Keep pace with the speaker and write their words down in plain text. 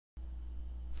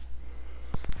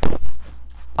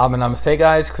Namaste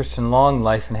guys, Christian Long,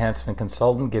 Life Enhancement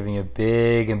Consultant, giving you a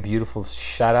big and beautiful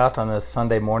shout out on this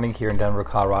Sunday morning here in Denver,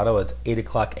 Colorado. It's 8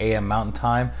 o'clock a.m. Mountain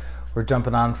Time. We're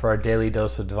jumping on for our daily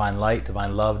dose of divine light,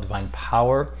 divine love, divine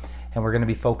power, and we're going to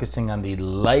be focusing on the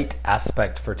light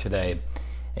aspect for today.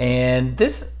 And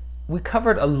we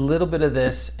covered a little bit of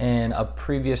this in a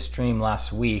previous stream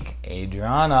last week.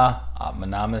 Adriana,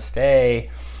 Namaste.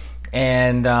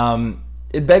 And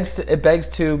it begs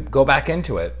to go back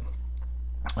into it.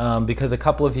 Because a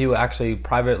couple of you actually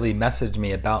privately messaged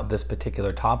me about this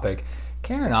particular topic,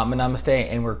 Karen, Namaste,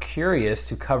 and we're curious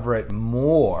to cover it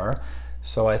more.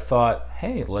 So I thought,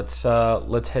 hey, let's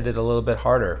hit it a little bit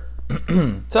harder.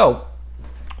 So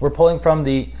we're pulling from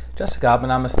the Jessica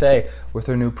Namaste with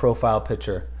her new profile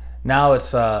picture. Now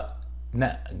it's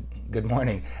good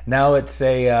morning. Now it's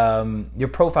your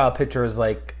profile picture is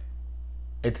like,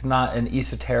 it's not an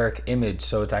esoteric image,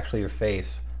 so it's actually your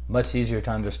face. Much easier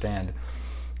to understand.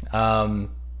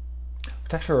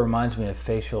 Which actually reminds me of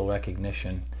facial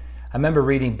recognition. I remember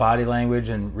reading body language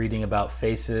and reading about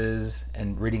faces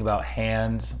and reading about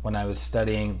hands when I was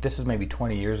studying. This is maybe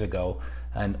 20 years ago,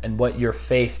 and what your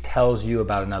face tells you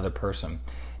about another person.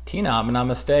 Tina,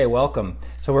 Namaste, welcome.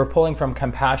 So we're pulling from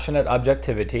Compassionate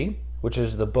Objectivity, which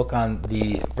is the book on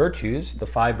the virtues, the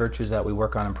 5 virtues that we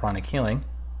work on in pranic healing,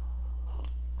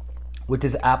 which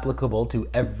is applicable to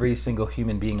every single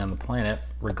human being on the planet,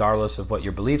 regardless of what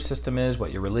your belief system is,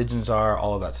 what your religions are,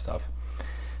 all of that stuff.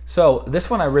 So this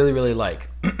one I really, really like.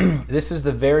 This is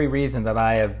the very reason that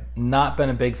I have not been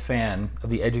a big fan of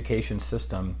the education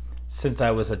system since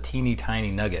I was a teeny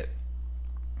tiny nugget.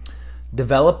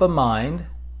 Develop a mind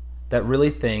that really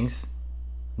thinks,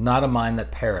 not a mind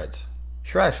that parrots.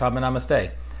 Shresh,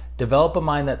 Namaste. Develop a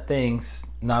mind that thinks,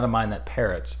 not a mind that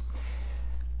parrots.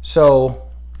 So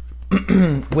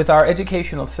with our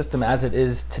educational system as it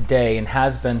is today and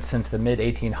has been since the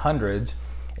mid-1800s,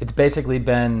 it's basically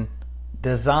been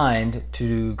designed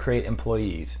to create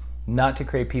employees, not to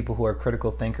create people who are critical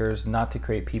thinkers, not to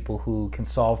create people who can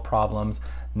solve problems,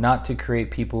 not to create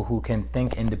people who can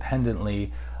think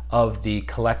independently of the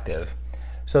collective.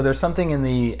 So there's something in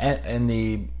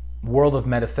the world of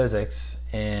metaphysics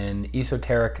and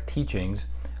esoteric teachings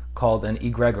called an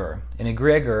egregor. An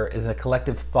egregor is a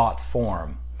collective thought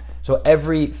form. So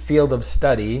every field of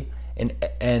study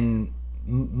and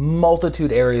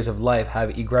multitude areas of life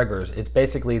have egregors. It's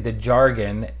basically the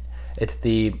jargon, it's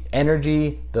the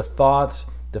energy, the thoughts,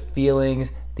 the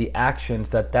feelings, the actions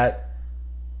that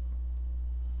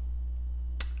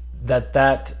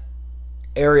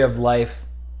area of life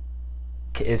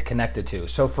is connected to.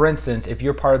 So for instance, if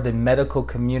you're part of the medical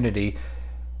community,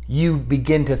 you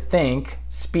begin to think,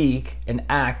 speak, and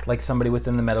act like somebody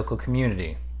within the medical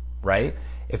community, right?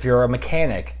 If you're a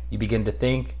mechanic, you begin to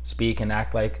think, speak, and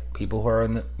act like people who are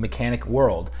in the mechanic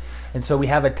world. And so we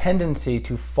have a tendency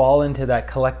to fall into that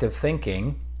collective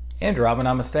thinking. Andrew,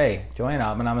 Namaste.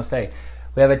 Joanna, Namaste.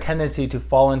 We have a tendency to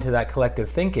fall into that collective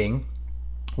thinking,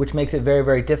 which makes it very,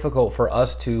 very difficult for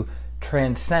us to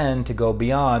transcend, to go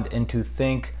beyond, and to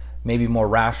think maybe more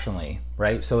rationally,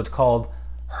 right? So it's called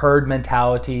herd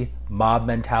mentality, mob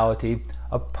mentality.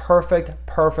 A perfect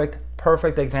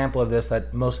example of this that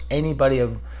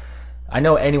I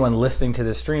know anyone listening to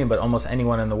this stream, but almost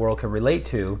anyone in the world can relate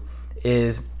to,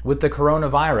 is with the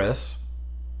coronavirus.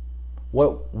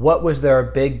 What was their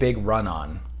big run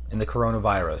on in the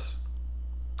coronavirus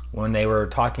when they were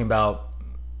talking about,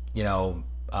 we're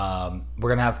going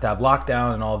to have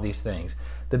lockdown and all of these things?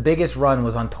 The biggest run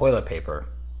was on toilet paper.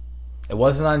 It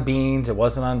wasn't on beans, it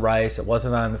wasn't on rice, it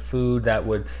wasn't on food that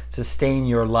would sustain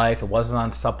your life, it wasn't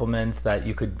on supplements that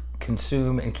you could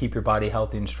consume and keep your body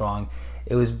healthy and strong.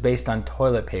 It was based on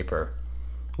toilet paper,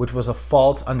 which was a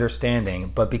false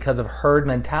understanding. But because of herd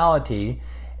mentality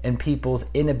and people's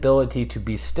inability to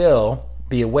be still,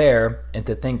 be aware, and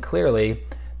to think clearly,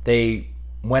 they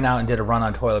went out and did a run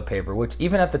on toilet paper, which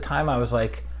even at the time I was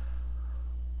like,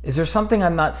 is there something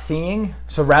I'm not seeing?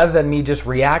 So rather than me just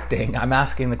reacting, I'm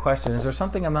asking the question, is there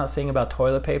something I'm not seeing about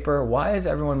toilet paper? Why is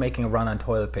everyone making a run on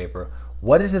toilet paper?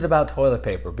 What is it about toilet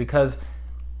paper? Because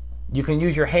you can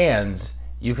use your hands,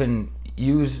 you can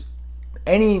use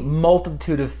any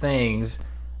multitude of things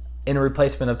in a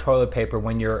replacement of toilet paper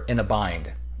when you're in a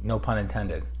bind, no pun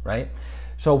intended, right?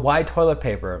 So why toilet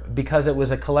paper? Because it was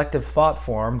a collective thought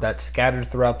form that scattered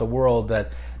throughout the world.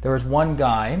 That there was one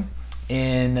guy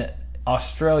in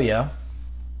Australia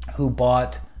who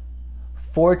bought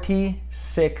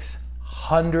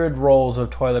 4,600 rolls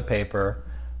of toilet paper,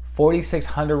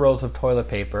 4,600 rolls of toilet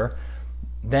paper.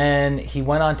 Then he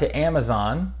went on to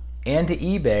Amazon and to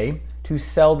eBay to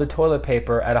sell the toilet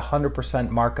paper at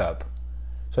 100% markup.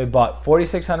 So he bought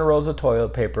 4,600 rolls of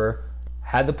toilet paper,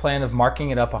 had the plan of marking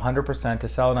it up 100% to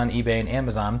sell it on eBay and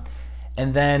Amazon.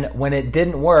 And then when it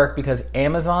didn't work because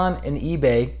Amazon and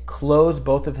eBay closed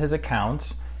both of his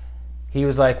accounts, he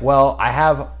was like, well, I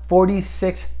have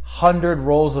 4,600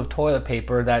 rolls of toilet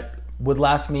paper that would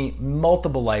last me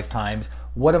multiple lifetimes.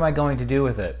 What am I going to do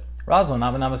with it? Rosalind,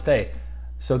 namaste.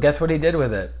 So guess what he did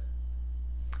with it?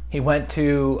 He went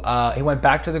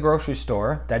back to the grocery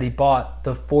store that he bought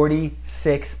the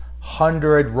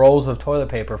 4,600 rolls of toilet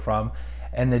paper from,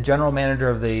 and the general manager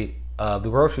of the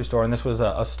grocery store, and this was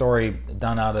a story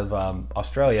done out of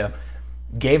Australia,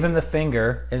 gave him the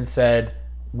finger and said,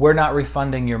 we're not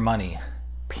refunding your money,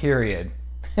 period.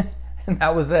 And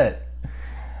that was it.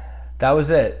 That was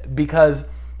it. Because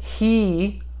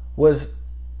he was,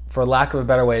 for lack of a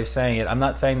better way of saying it, I'm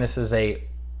not saying this is a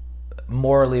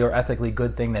morally or ethically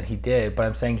good thing that he did, but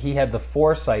I'm saying he had the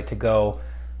foresight to go,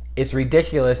 it's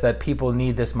ridiculous that people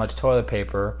need this much toilet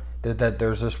paper, that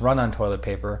there's this run on toilet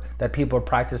paper, that people are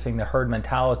practicing the herd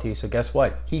mentality. So guess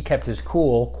what? He kept his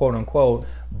cool, quote unquote,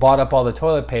 bought up all the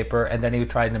toilet paper, and then he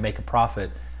tried to make a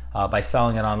profit by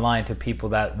selling it online to people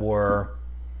that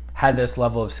had this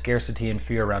level of scarcity and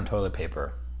fear around toilet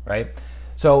paper, right?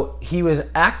 So he was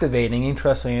activating,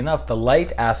 interestingly enough, the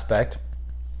light aspect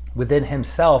within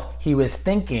himself. He was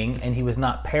thinking and he was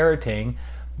not parroting,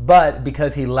 but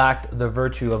because he lacked the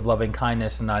virtue of loving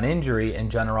kindness and non-injury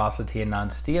and generosity and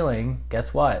non-stealing,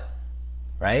 guess what?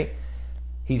 Right?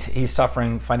 He's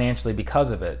suffering financially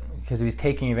because of it, because he's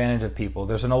taking advantage of people.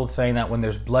 There's an old saying that when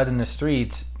there's blood in the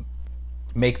streets,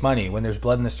 make money. When there's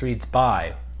blood in the streets,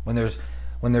 buy. When there's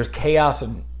chaos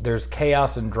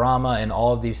and drama and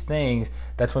all of these things,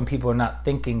 that's when people are not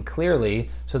thinking clearly.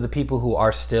 So the people who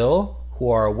are still, who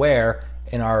are aware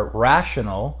and are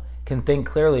rational, can think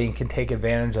clearly and can take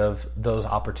advantage of those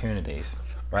opportunities,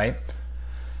 right?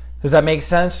 Does that make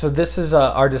sense? So this is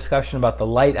our discussion about the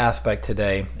light aspect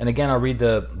today. And again, I'll read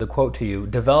the quote to you.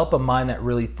 Develop a mind that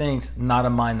really thinks, not a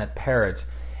mind that parrots.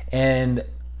 And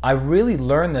I really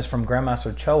learned this from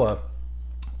Grandmaster Choa,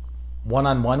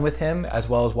 one-on-one with him, as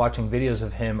well as watching videos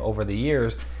of him over the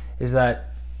years, is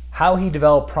that how he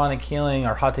developed pranic healing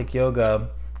or Hatha yoga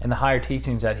and the higher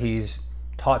teachings that he's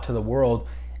taught to the world,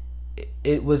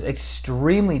 it was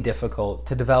extremely difficult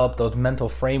to develop those mental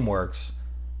frameworks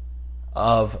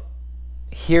of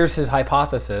here's his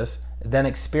hypothesis, then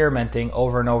experimenting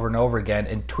over and over and over again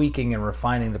and tweaking and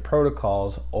refining the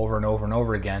protocols over and over and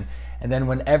over again. And then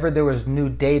whenever there was new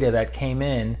data that came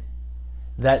in,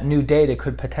 that new data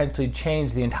could potentially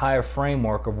change the entire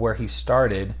framework of where he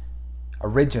started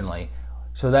originally.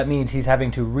 So that means he's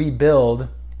having to rebuild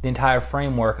the entire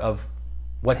framework of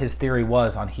what his theory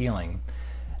was on healing.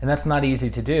 And that's not easy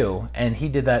to do. And he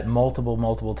did that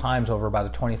multiple times over about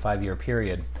a 25-year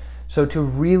period. So to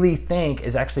really think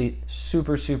is actually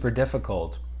super, super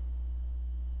difficult.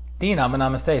 Dean,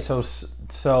 namaste.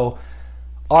 So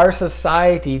our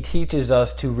society teaches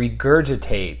us to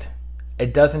regurgitate.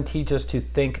 It doesn't teach us to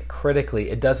think critically.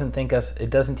 It doesn't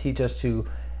teach us to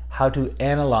how to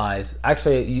analyze.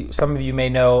 Actually, some of you may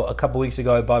know, a couple weeks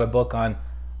ago I bought a book on,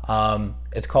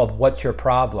 it's called What's Your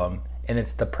Problem? And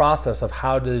it's the process of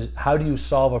how do you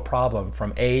solve a problem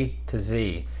from A to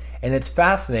Z. And it's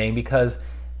fascinating because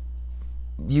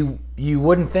you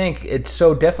wouldn't think it's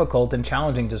so difficult and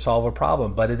challenging to solve a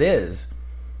problem, but it is.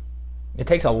 It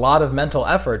takes a lot of mental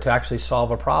effort to actually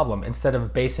solve a problem instead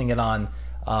of basing it on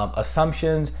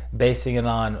assumptions, basing it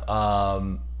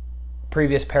on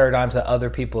previous paradigms that other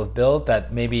people have built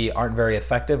that maybe aren't very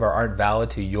effective or aren't valid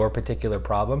to your particular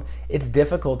problem. It's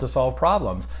difficult to solve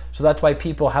problems. So that's why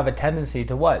people have a tendency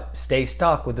to what? Stay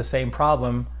stuck with the same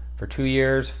problem for 2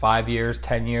 years, 5 years,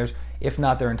 10 years, if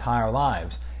not their entire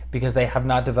lives, because they have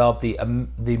not developed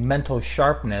the mental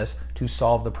sharpness to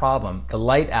solve the problem. The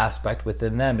light aspect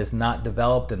within them is not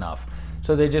developed enough.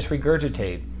 So they just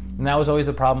regurgitate. And that was always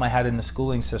the problem I had in the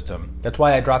schooling system. That's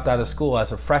why I dropped out of school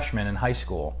as a freshman in high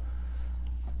school.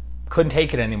 Couldn't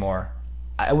take it anymore.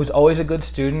 I was always a good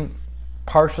student,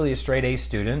 partially a straight A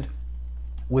student,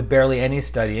 with barely any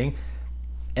studying,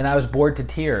 and I was bored to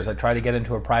tears. I tried to get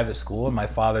into a private school, and my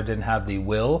father didn't have the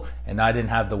will, and I didn't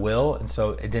have the will, and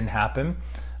so it didn't happen.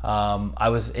 I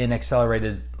was in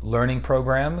accelerated learning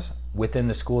programs within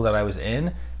the school that I was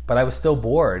in, but I was still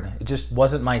bored. It just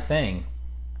wasn't my thing.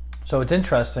 So it's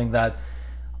interesting that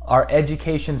our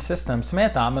education system,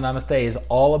 Samantha, namaste, is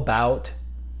all about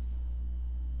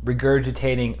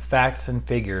regurgitating facts and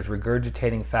figures,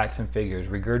 regurgitating facts and figures,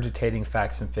 regurgitating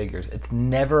facts and figures. It's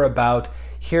never about,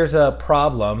 here's a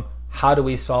problem, how do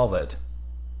we solve it?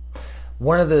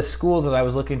 one of the schools that I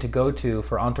was looking to go to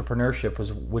for entrepreneurship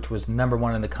which was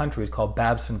 #1 in the country, is called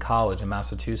Babson College in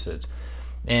Massachusetts.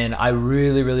 And I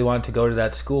really, really wanted to go to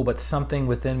that school, but something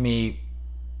within me,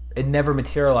 it never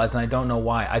materialized, and I don't know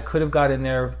why. I could have got in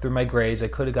there through my grades, I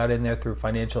could have got in there through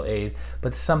financial aid,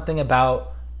 but something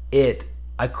about it,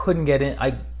 I couldn't get in.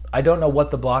 I don't know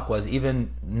what the block was, even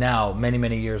now, many,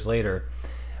 many years later.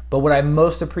 But what I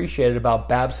most appreciated about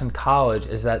Babson College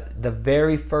is that the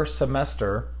very first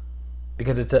semester,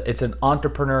 because it's an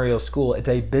entrepreneurial school, it's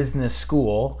a business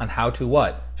school on how to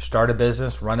what? Start a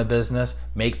business, run a business,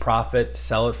 make profit,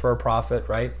 sell it for a profit,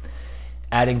 right?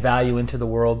 Adding value into the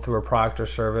world through a product or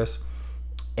service.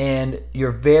 And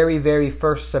your very, very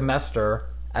first semester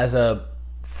as a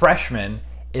freshman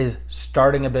is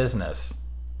starting a business,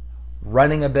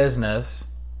 running a business,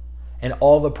 and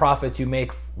all the profits you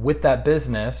make with that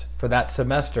business for that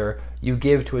semester, you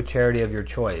give to a charity of your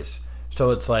choice. So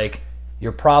it's like,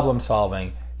 you're problem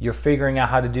solving, you're figuring out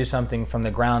how to do something from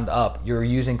the ground up, you're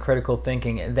using critical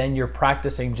thinking, and then you're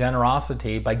practicing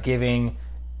generosity by giving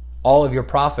all of your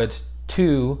profits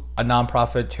to a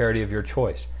nonprofit charity of your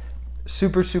choice.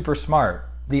 Super, super smart.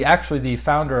 The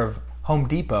founder of Home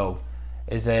Depot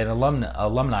is an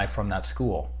alumni from that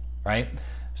school, right?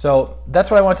 So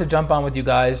that's what I want to jump on with you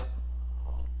guys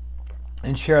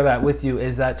and share that with you,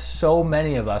 is that so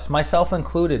many of us, myself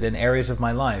included in areas of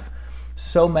my life,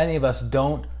 so many of us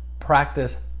don't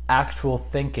practice actual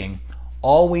thinking.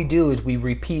 All we do is we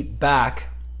repeat back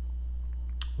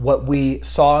what we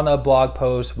saw in a blog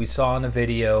post, we saw in a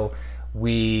video,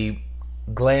 we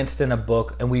glanced in a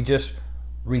book, and we just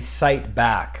recite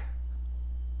back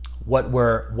what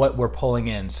we're pulling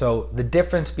in. So the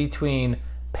difference between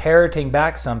parroting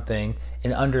back something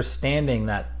and understanding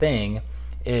that thing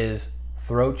is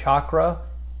throat chakra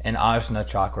and ajna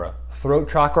chakra. Throat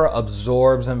chakra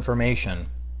absorbs information,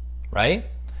 right?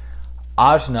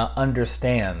 Ajna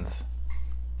understands.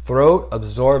 Throat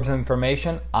absorbs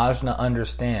information, ajna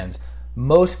understands.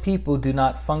 Most people do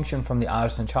not function from the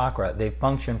ajna chakra. They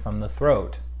function from the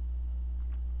throat,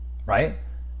 right?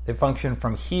 They function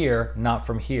from here, not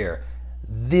from here.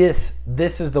 This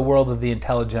is the world of the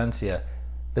intelligentsia.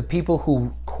 The people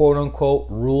who, quote unquote,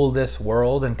 rule this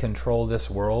world and control this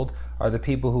world are the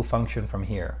people who function from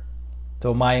here.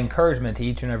 So my encouragement to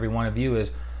each and every one of you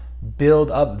is build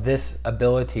up this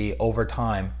ability over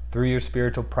time through your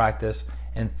spiritual practice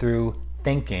and through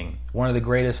thinking. One of the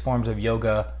greatest forms of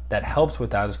yoga that helps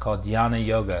with that is called Jnana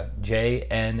Yoga,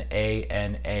 Jnana.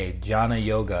 Jnana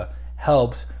Yoga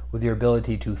helps with your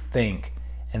ability to think.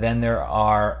 And then there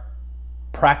are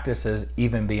practices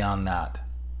even beyond that.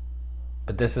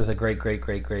 But this is a great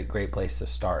place to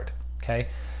start, okay?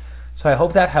 So I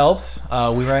hope that helps.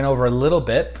 We ran over a little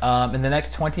bit. In the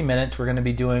next 20 minutes, we're going to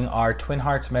be doing our Twin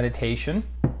Hearts meditation,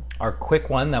 our quick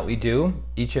one that we do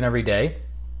each and every day.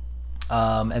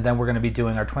 And then we're going to be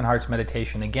doing our Twin Hearts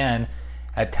meditation again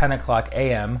at 10 o'clock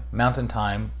a.m. Mountain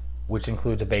Time, which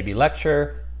includes a baby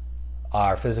lecture,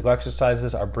 our physical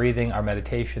exercises, our breathing, our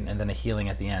meditation, and then a healing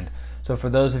at the end. So for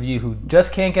those of you who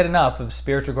just can't get enough of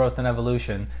spiritual growth and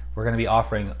evolution, we're going to be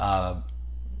offering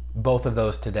both of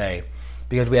those today,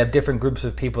 because we have different groups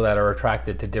of people that are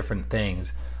attracted to different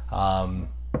things. And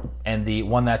the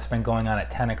one that's been going on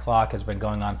at 10 o'clock has been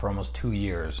going on for almost 2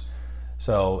 years.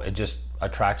 So it just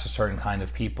attracts a certain kind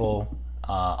of people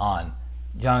on.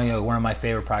 Jnana Yoga, one of my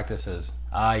favorite practices.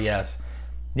 Yes.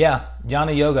 Yeah,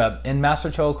 Jnana Yoga. In Master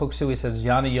Choa Koksui says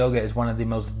Jnana Yoga is one of the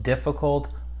most difficult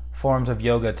forms of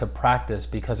yoga to practice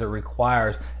because it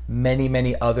requires many,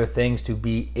 many other things to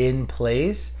be in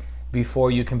place before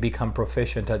you can become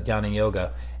proficient at Jnana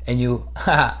Yoga. And you,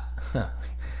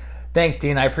 thanks,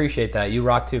 Dean. I appreciate that. You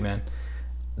rock too, man.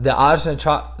 The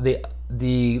ajna,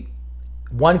 the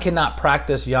one cannot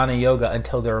practice Jnana Yoga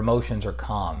until their emotions are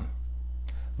calm.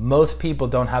 Most people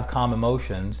don't have calm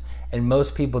emotions, and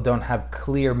most people don't have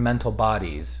clear mental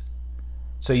bodies.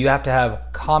 So you have to have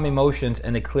calm emotions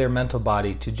and a clear mental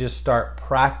body to just start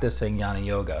practicing Jnana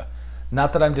Yoga.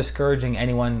 Not that I'm discouraging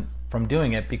anyone from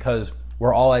doing it, because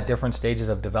we're all at different stages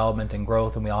of development and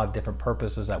growth, and we all have different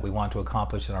purposes that we want to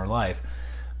accomplish in our life.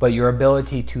 But your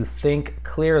ability to think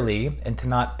clearly and to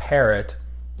not parrot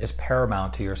is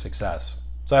paramount to your success.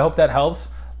 So I hope that helps.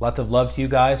 Lots of love to you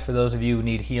guys. For those of you who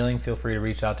need healing, feel free to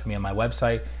reach out to me on my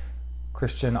website,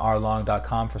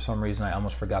 ChristianRLong.com. For some reason, I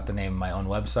almost forgot the name of my own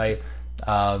website.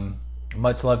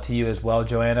 Much love to you as well,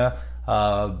 Joanna.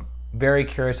 Very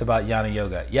curious about Jnana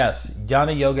Yoga. Yes,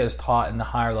 Jnana Yoga is taught in the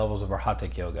higher levels of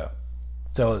Arhatic Yoga.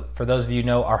 So for those of you who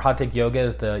know, Arhatic Yoga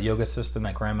is the yoga system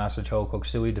that Grandmaster Choa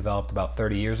Koksui developed about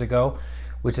 30 years ago,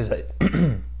 which is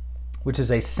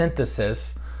a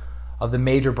synthesis of the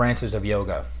major branches of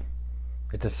yoga.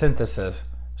 It's a synthesis.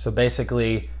 So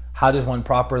basically, how does one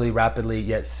properly, rapidly,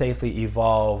 yet safely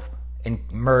evolve and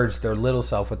merge their little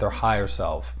self with their higher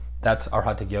self? That's our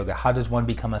Hatha Yoga. How does one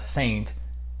become a saint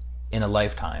in a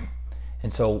lifetime?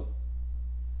 And so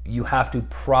you have to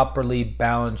properly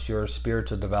balance your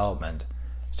spiritual development.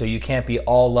 So you can't be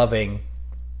all loving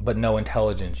but no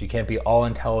intelligence. You can't be all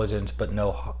intelligence but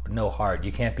no heart.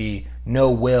 You can't be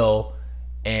no will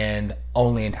and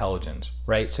only intelligence,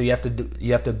 right? So you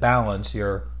have to balance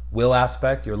your will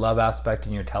aspect, your love aspect,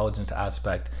 and your intelligence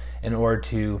aspect in order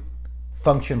to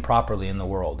function properly in the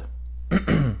world.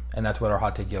 And that's what our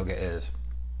Hatha Yoga is.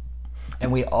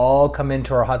 And we all come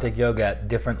into our Hatha Yoga at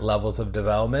different levels of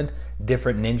development,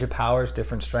 different ninja powers,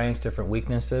 different strengths, different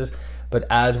weaknesses. But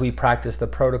as we practice the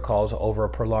protocols over a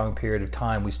prolonged period of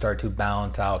time, we start to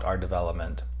balance out our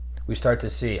development. We start to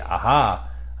see, aha,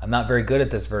 I'm not very good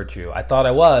at this virtue. I thought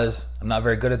I was. I'm not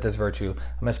very good at this virtue.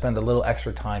 I'm going to spend a little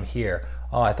extra time here.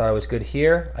 Oh, I thought I was good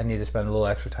here. I need to spend a little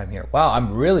extra time here. Wow,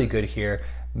 I'm really good here.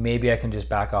 Maybe I can just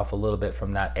back off a little bit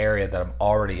from that area that I'm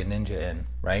already a ninja in,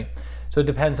 right? So it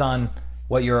depends on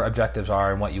what your objectives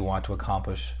are and what you want to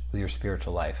accomplish with your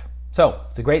spiritual life. So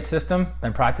it's a great system.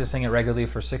 Been practicing it regularly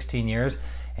for 16 years,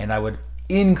 and I would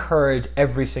encourage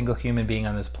every single human being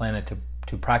on this planet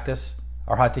to practice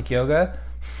our Hatha Yoga.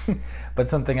 But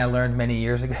something I learned many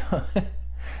years ago,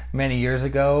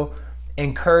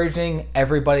 encouraging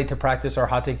everybody to practice our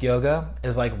Hatha Yoga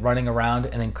is like running around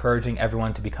and encouraging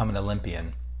everyone to become an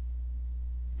Olympian.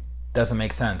 Doesn't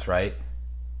make sense, right?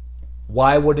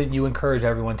 Why wouldn't you encourage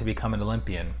everyone to become an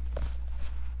Olympian?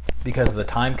 Because of the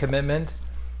time commitment,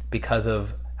 because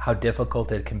of how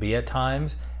difficult it can be at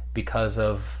times, because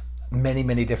of many,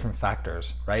 many different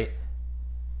factors, right?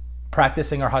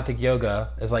 Practicing our Hatha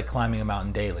Yoga is like climbing a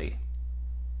mountain daily.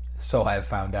 So I have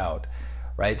found out,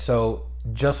 right? So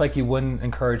just like you wouldn't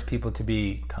encourage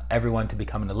everyone to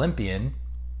become an Olympian,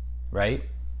 right?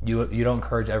 You don't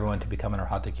encourage everyone to become an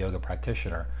Hatha Yoga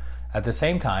practitioner. At the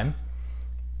same time,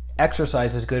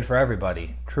 exercise is good for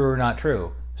everybody, true or not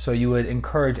true. So you would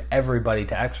encourage everybody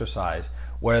to exercise,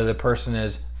 whether the person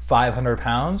is 500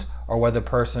 pounds or whether the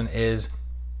person is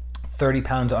 30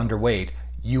 pounds underweight.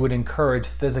 You would encourage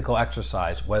physical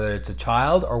exercise, whether it's a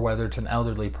child or whether it's an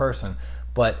elderly person.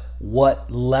 But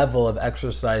what level of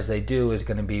exercise they do is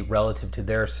going to be relative to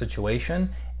their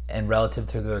situation and relative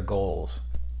to their goals,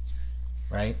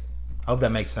 right? I hope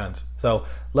that makes sense. So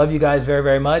love you guys very,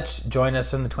 very much. Join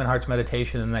us in the Twin Hearts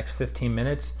meditation in the next 15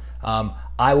 minutes.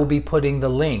 I will be putting the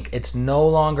link. It's no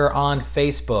longer on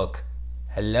Facebook.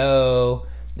 Hello.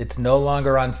 It's no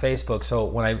longer on Facebook. So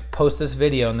when I post this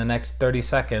video in the next 30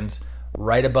 seconds,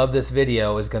 right above this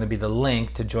video is going to be the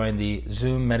link to join the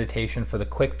Zoom meditation for the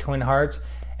quick Twin Hearts.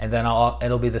 And then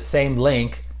it'll be the same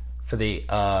link for the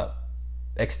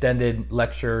extended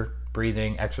lecture,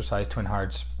 breathing, exercise, Twin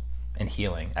Hearts, and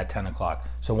healing at 10 o'clock.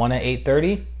 So one at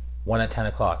 8:30, one at 10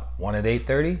 o'clock. One at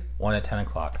 8:30, one at 10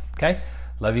 o'clock. Okay?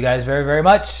 Love you guys very, very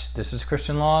much. This is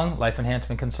Christian Long, Life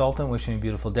Enhancement Consultant, wishing you a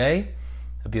beautiful day,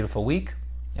 a beautiful week,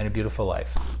 and a beautiful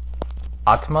life.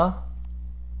 Atma,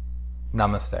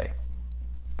 Namaste.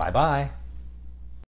 Bye-bye.